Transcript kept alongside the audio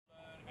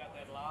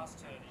last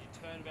turn. You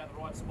turn about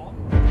the right spot.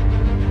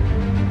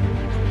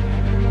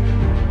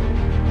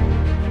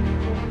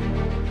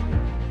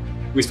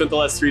 We spent the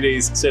last 3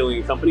 days sailing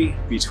in company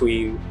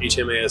between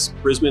HMCS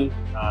Brisbane,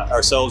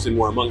 ourselves in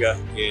Warramunga,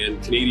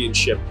 and Canadian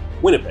ship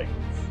Winnipeg.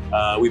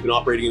 We've been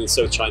operating in the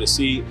South China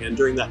Sea, and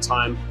during that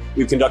time,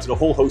 we've conducted a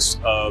whole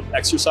host of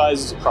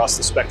exercises across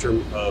the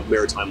spectrum of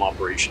maritime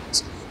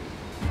operations.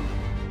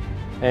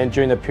 And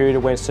during that period, it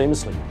went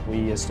seamlessly.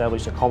 We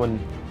established a common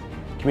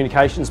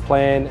communications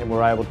plan, and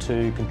were able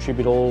to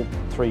contribute all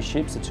 3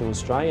 ships, the 2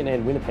 Australian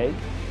and Winnipeg,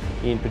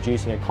 in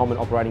producing a common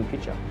operating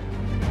picture.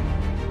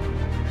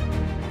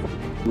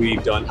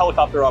 We've done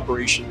helicopter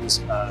operations,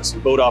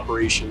 some boat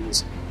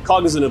operations,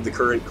 cognizant of the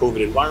current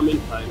COVID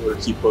environment in order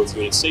to keep both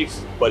units safe,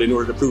 but in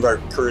order to prove our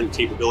current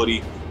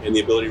capability and the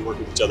ability to work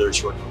with each other at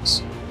short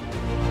notice.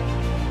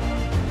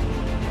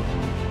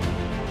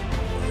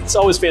 It's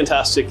always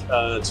fantastic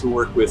to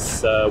work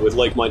with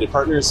like-minded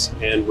partners,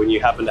 and when you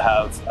happen to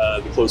have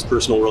the close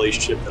personal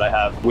relationship that I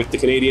have with the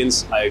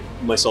Canadians. I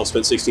myself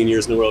spent 16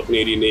 years in the Royal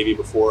Canadian Navy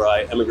before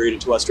I emigrated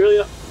to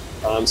Australia.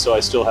 So I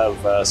still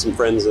have some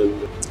friends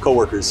and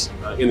co-workers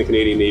in the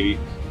Canadian Navy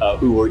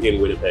who were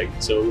in Winnipeg.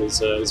 So it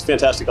was a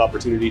fantastic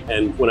opportunity.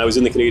 And when I was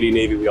in the Canadian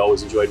Navy, we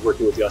always enjoyed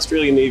working with the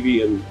Australian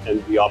Navy, and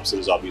the opposite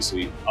is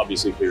obviously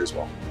clear as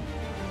well.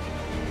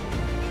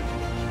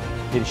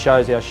 It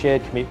shows our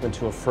shared commitment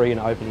to a free and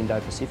open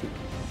Indo-Pacific.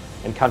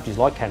 And countries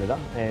like Canada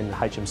and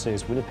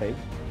HMCS Winnipeg,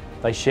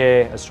 they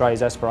share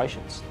Australia's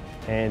aspirations.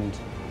 And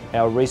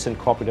our recent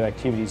cooperative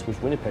activities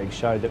with Winnipeg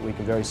show that we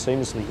can very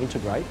seamlessly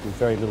integrate with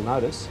very little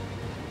notice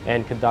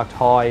and conduct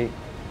high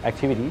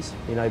activities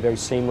in a very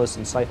seamless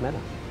and safe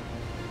manner.